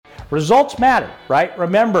Results matter, right?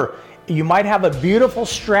 Remember, you might have a beautiful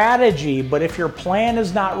strategy, but if your plan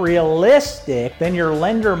is not realistic, then your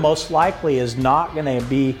lender most likely is not going to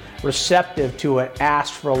be receptive to an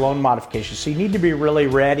ask for a loan modification. So you need to be really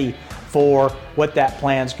ready for what that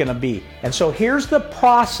plan is going to be. And so here's the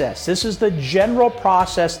process. This is the general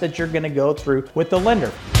process that you're going to go through with the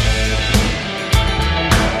lender.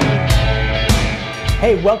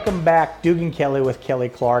 Hey, welcome back. Dugan Kelly with Kelly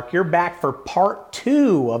Clark. You're back for part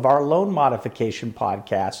 2 of our loan modification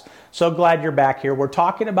podcast. So glad you're back here. We're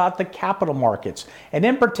talking about the capital markets, and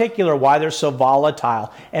in particular, why they're so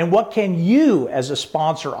volatile, and what can you as a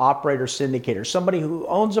sponsor, operator, syndicator, somebody who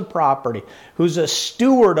owns a property, who's a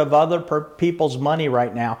steward of other people's money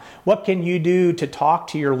right now, what can you do to talk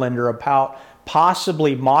to your lender about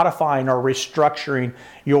possibly modifying or restructuring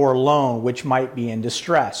your loan, which might be in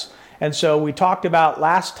distress? And so we talked about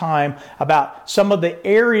last time about some of the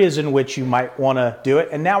areas in which you might want to do it.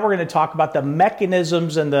 And now we're going to talk about the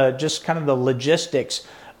mechanisms and the just kind of the logistics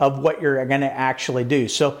of what you're going to actually do.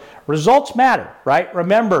 So results matter, right?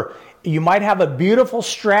 Remember, you might have a beautiful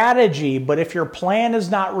strategy, but if your plan is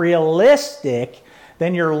not realistic,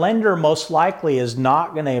 then your lender most likely is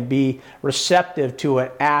not going to be receptive to an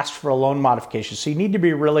ask for a loan modification. So you need to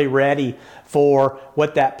be really ready for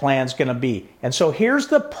what that plan is going to be. And so here's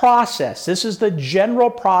the process. This is the general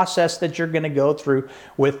process that you're going to go through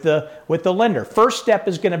with the lender. First step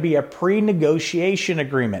is going to be a pre-negotiation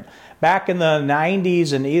agreement. Back in the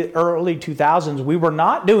 90s and early 2000s, we were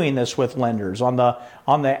not doing this with lenders on the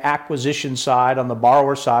acquisition side, on the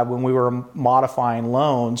borrower side when we were modifying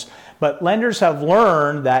loans. But lenders have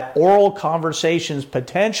learned that oral conversations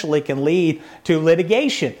potentially can lead to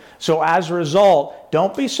litigation. So as a result,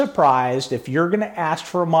 don't be surprised if you're going to ask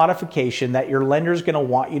for a modification that your lender is going to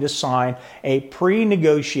want you to sign a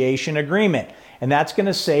pre-negotiation agreement. And that's going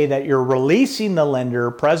to say that you're releasing the lender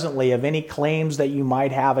presently of any claims that you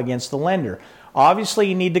might have against the lender. Obviously,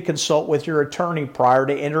 you need to consult with your attorney prior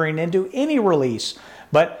to entering into any release.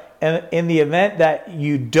 But in the event that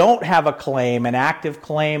you don't have a claim, an active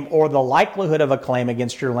claim, or the likelihood of a claim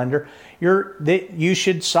against your lender, you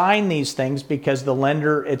should sign these things because the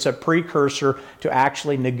lender, it's a precursor to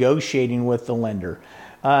actually negotiating with the lender.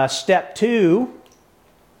 Step 2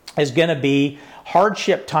 is going to be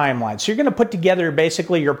hardship timeline. So you're going to put together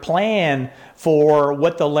basically your plan for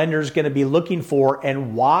what the lender is going to be looking for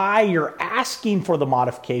and why you're asking for the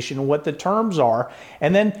modification and what the terms are.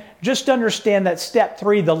 And then just understand that step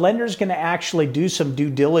 3, the lender is going to actually do some due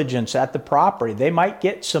diligence at the property. They might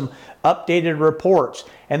get some updated reports.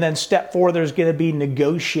 And then step 4, there's going to be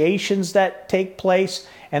negotiations that take place.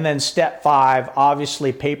 And then step 5,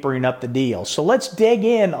 obviously papering up the deal. So let's dig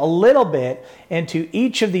in a little bit into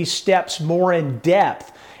each of these steps more in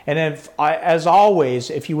depth. And as always,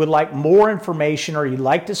 if you would like more information or you'd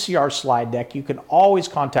like to see our slide deck, you can always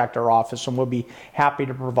contact our office and we'll be happy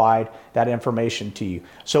to provide that information to you.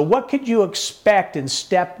 So what could you expect in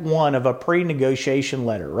step 1 of a pre-negotiation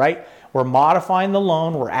letter, right? We're modifying the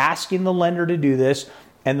loan, we're asking the lender to do this,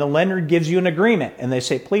 and the lender gives you an agreement and they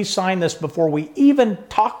say, please sign this before we even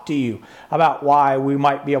talk to you about why we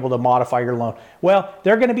might be able to modify your loan. Well,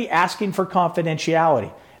 they're going to be asking for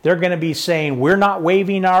confidentiality. They're going to be saying, we're not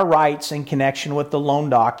waiving our rights in connection with the loan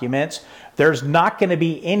documents. There's not going to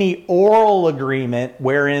be any oral agreement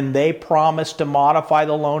wherein they promise to modify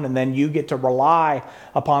the loan and then you get to rely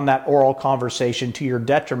upon that oral conversation to your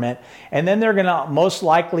detriment. And then they're going to most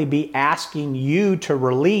likely be asking you to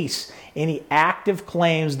release any active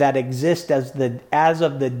claims that exist as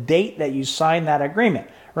of the date that you signed that agreement.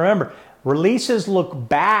 Remember, releases look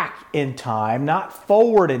back in time, not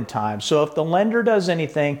forward in time. So if the lender does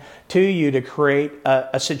anything to you to create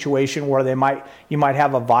a situation where you might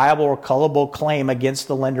have a viable or culpable claim against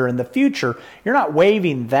the lender in the future, you're not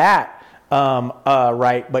waiving that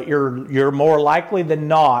right, but you're more likely than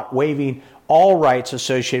not waiving all rights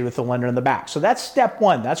associated with the lender in the back. So that's step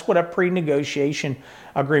 1. That's what a pre-negotiation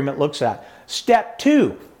agreement looks at. Step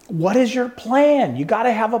 2. What is your plan? You got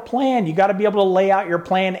to have a plan. You got to be able to lay out your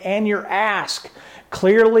plan and your ask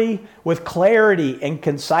clearly with clarity and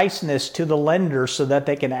conciseness to the lender so that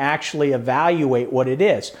they can actually evaluate what it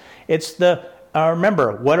is. It's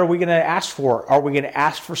remember, what are we going to ask for? Are we going to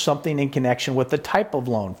ask for something in connection with the type of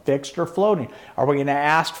loan, fixed or floating? Are we going to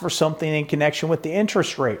ask for something in connection with the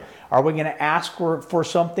interest rate? Are we going to ask for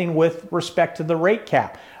something with respect to the rate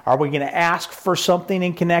cap? Are we going to ask for something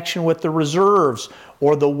in connection with the reserves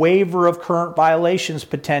or the waiver of current violations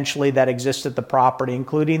potentially that exist at the property,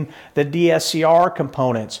 including the DSCR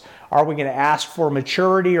components? Are we going to ask for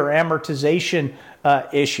maturity or amortization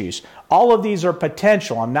issues? All of these are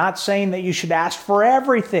potential. I'm not saying that you should ask for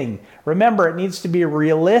everything. Remember, it needs to be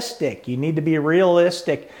realistic. You need to be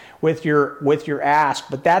realistic with your ask,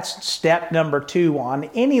 but that's step number 2 on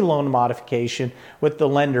any loan modification with the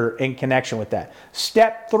lender in connection with that.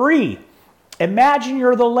 Step 3, imagine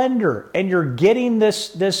you're the lender and you're getting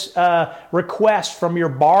this request from your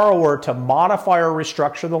borrower to modify or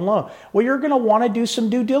restructure the loan. Well, you're going to want to do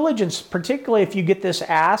some due diligence, particularly if you get this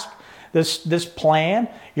ask, this plan.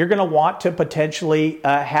 You're going to want to potentially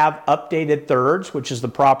have updated thirds, which is the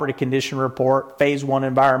property condition report, phase 1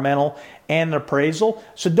 environmental, and appraisal.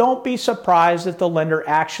 So don't be surprised if the lender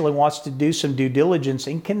actually wants to do some due diligence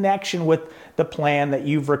in connection with the plan that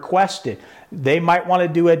you've requested. They might want to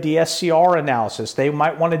do a DSCR analysis. They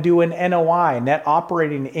might want to do an NOI, net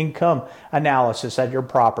operating income analysis at your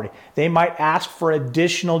property. They might ask for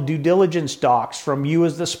additional due diligence docs from you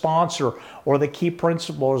as the sponsor or the key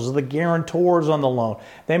principals or the guarantors on the loan.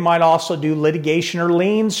 They might also do litigation or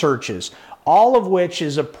lien searches, all of which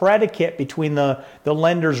is a predicate between the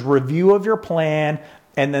lender's review of your plan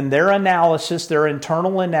and then their analysis, their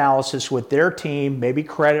internal analysis with their team, maybe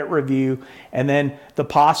credit review, and then the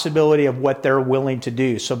possibility of what they're willing to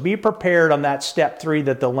do. So be prepared on that step 3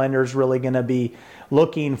 that the lender is really going to be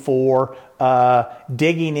looking for,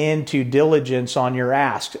 digging into diligence on your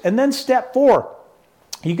asks. And then step 4,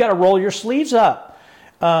 you got to roll your sleeves up,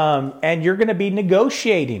 and you're going to be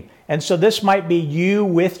negotiating. And so this might be you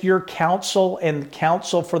with your counsel and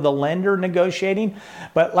counsel for the lender negotiating.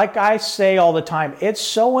 But like I say all the time, it's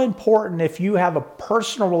so important if you have a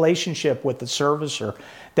personal relationship with the servicer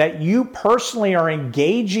that you personally are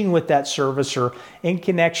engaging with that servicer in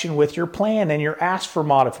connection with your plan and your ask for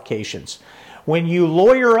modifications. When you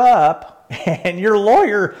lawyer up, and your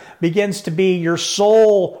lawyer begins to be your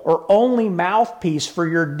sole or only mouthpiece for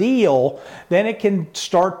your deal, then it can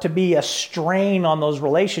start to be a strain on those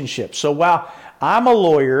relationships. So while I'm a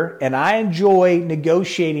lawyer and I enjoy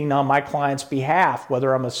negotiating on my client's behalf,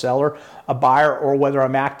 whether I'm a seller, a buyer, or whether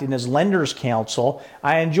I'm acting as lender's counsel,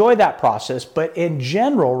 I enjoy that process. But in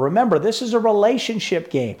general, remember, this is a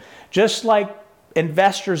relationship game. Just like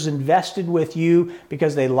investors invested with you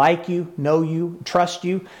because they like you, know you, trust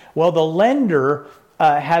you. Well, the lender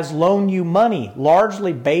has loaned you money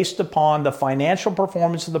largely based upon the financial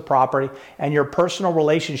performance of the property and your personal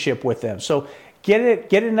relationship with them. So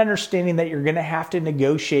get an understanding that you're going to have to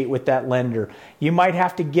negotiate with that lender. You might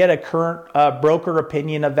have to get a current broker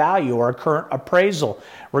opinion of value or a current appraisal,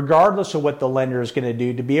 regardless of what the lender is going to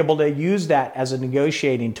do, to be able to use that as a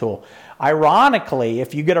negotiating tool. Ironically,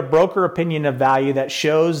 if you get a broker opinion of value that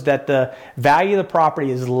shows that the value of the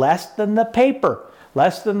property is less than the paper,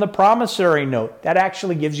 less than the promissory note, that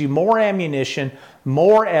actually gives you more ammunition,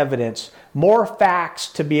 more evidence, more facts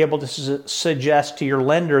to be able to suggest to your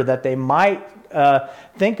lender that they might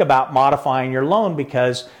think about modifying your loan,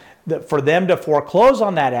 because for them to foreclose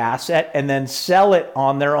on that asset and then sell it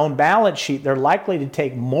on their own balance sheet, they're likely to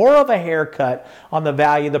take more of a haircut on the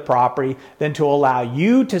value of the property than to allow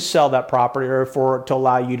you to sell that property, or to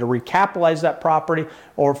allow you to recapitalize that property,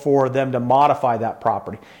 or for them to modify that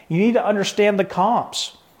property. You need to understand the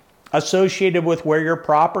comps associated with where your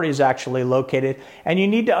property is actually located, and you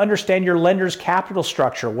need to understand your lender's capital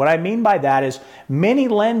structure. What I mean by that is many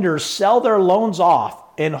lenders sell their loans off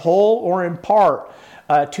in whole or in part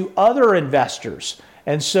to other investors.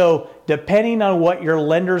 And so depending on what your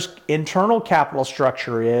lender's internal capital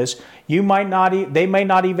structure is, they may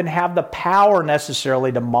not even have the power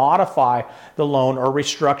necessarily to modify the loan or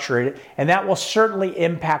restructure it. And that will certainly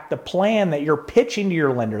impact the plan that you're pitching to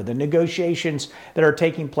your lender, the negotiations that are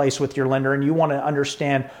taking place with your lender. And you want to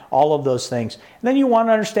understand all of those things. And then you want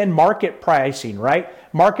to understand market pricing, right?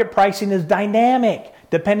 Market pricing is dynamic,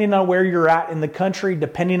 depending on where you're at in the country,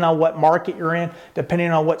 depending on what market you're in,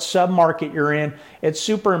 depending on what sub-market you're in. It's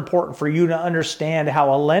super important for you to understand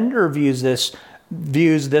how a lender views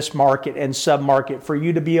this market and sub-market, for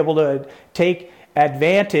you to be able to take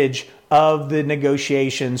advantage of the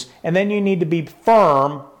negotiations. And then you need to be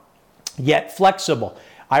firm yet flexible.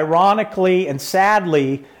 Ironically and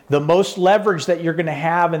sadly, the most leverage that you're going to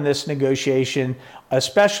have in this negotiation,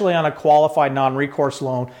 especially on a qualified non-recourse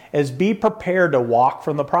loan, is be prepared to walk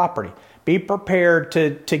from the property. Be prepared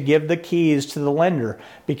to give the keys to the lender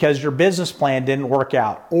because your business plan didn't work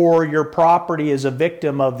out, or your property is a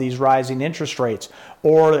victim of these rising interest rates,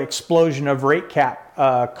 or explosion of rate cap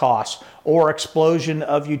costs, or explosion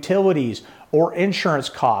of utilities, or insurance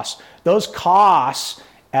costs. Those costs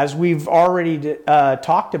as we've already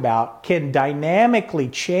talked about, can dynamically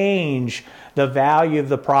change the value of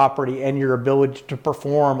the property and your ability to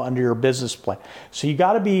perform under your business plan. So you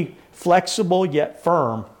got to be flexible yet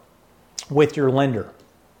firm with your lender.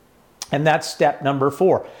 And that's step number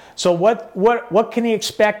 4. So what can you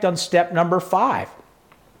expect on step number 5?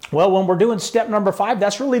 Well, when we're doing step number 5,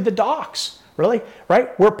 that's really the docs, really,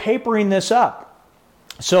 right? We're papering this up.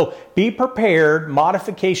 So be prepared.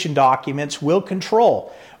 Modification documents will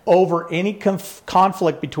control over any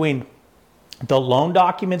conflict between the loan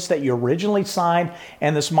documents that you originally signed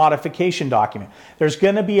and this modification document. There's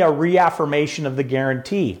going to be a reaffirmation of the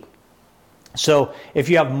guarantee. So if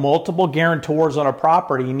you have multiple guarantors on a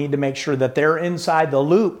property, you need to make sure that they're inside the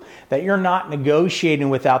loop, that you're not negotiating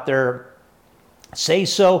without their say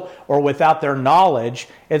so or without their knowledge.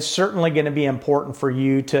 It's certainly going to be important for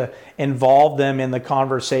you to involve them in the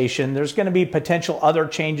conversation. There's going to be potential other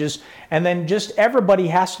changes, and then just everybody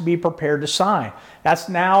has to be prepared to sign.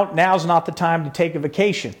 Now's not the time to take a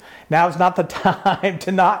vacation. Now's not the time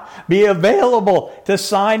to not be available to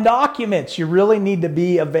sign documents. You really need to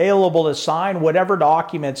be available to sign whatever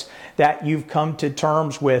documents that you've come to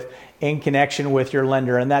terms with in connection with your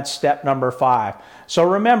lender, and that's step number 5. So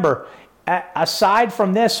remember, aside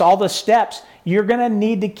from this, all the steps, you're going to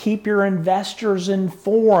need to keep your investors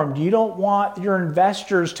informed. You don't want your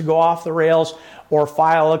investors to go off the rails or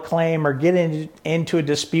file a claim or get into a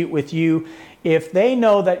dispute with you. If they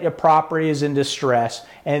know that your property is in distress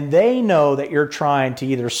and they know that you're trying to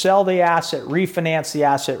either sell the asset, refinance the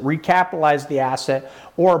asset, recapitalize the asset,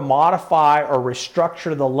 or modify or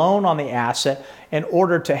restructure the loan on the asset in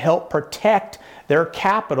order to help protect their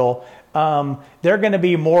capital, they're going to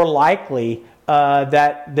be more likely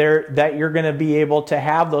that you're going to be able to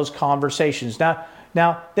have those conversations.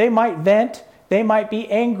 Now they might vent, they might be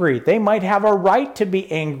angry, they might have a right to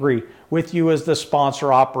be angry with you as the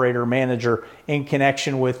sponsor, operator, manager in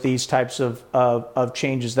connection with these types of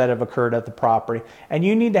changes that have occurred at the property. And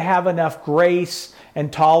you need to have enough grace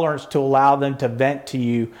and tolerance to allow them to vent to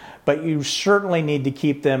you, but you certainly need to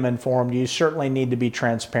keep them informed. You certainly need to be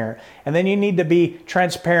transparent. And then you need to be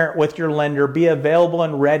transparent with your lender, be available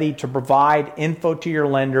and ready to provide info to your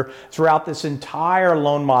lender throughout this entire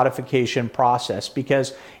loan modification process,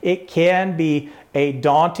 because it can be a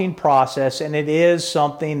daunting process, and it is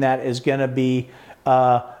something that is going to be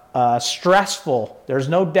stressful. There's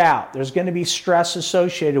no doubt. There's going to be stress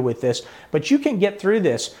associated with this, but you can get through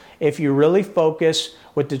this if you really focus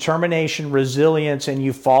with determination, resilience, and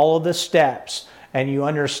you follow the steps and you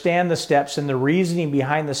understand the steps and the reasoning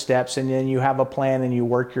behind the steps, and then you have a plan and you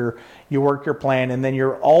work your plan, and then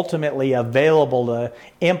you're ultimately available to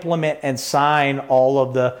implement and sign all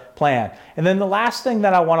of the plan. And then the last thing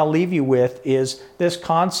that I want to leave you with is this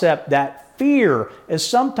concept that fear is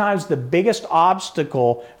sometimes the biggest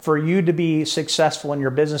obstacle for you to be successful in your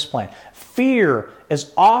business plan. Fear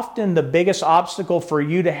is often the biggest obstacle for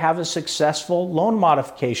you to have a successful loan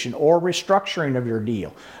modification or restructuring of your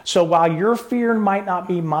deal. So while your fear might not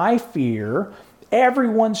be my fear,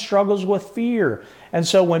 everyone struggles with fear. And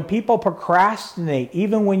so when people procrastinate,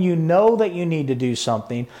 even when you know that you need to do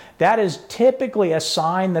something, that is typically a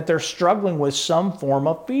sign that they're struggling with some form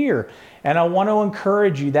of fear. And I want to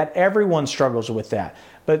encourage you that everyone struggles with that.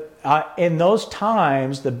 But in those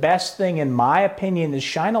times, the best thing, in my opinion, is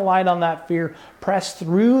shine a light on that fear, press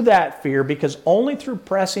through that fear, because only through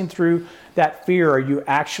pressing through that fear are you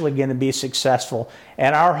actually going to be successful.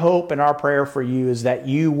 And our hope and our prayer for you is that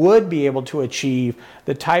you would be able to achieve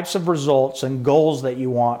the types of results and goals that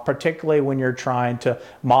you want, particularly when you're trying to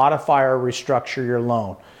modify or restructure your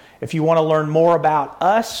loan. If you want to learn more about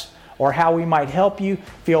us or how we might help you,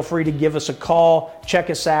 feel free to give us a call. Check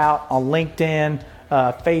us out on LinkedIn,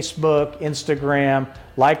 Facebook, Instagram.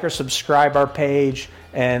 Like or subscribe our page,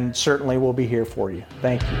 and certainly we'll be here for you.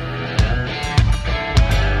 Thank you.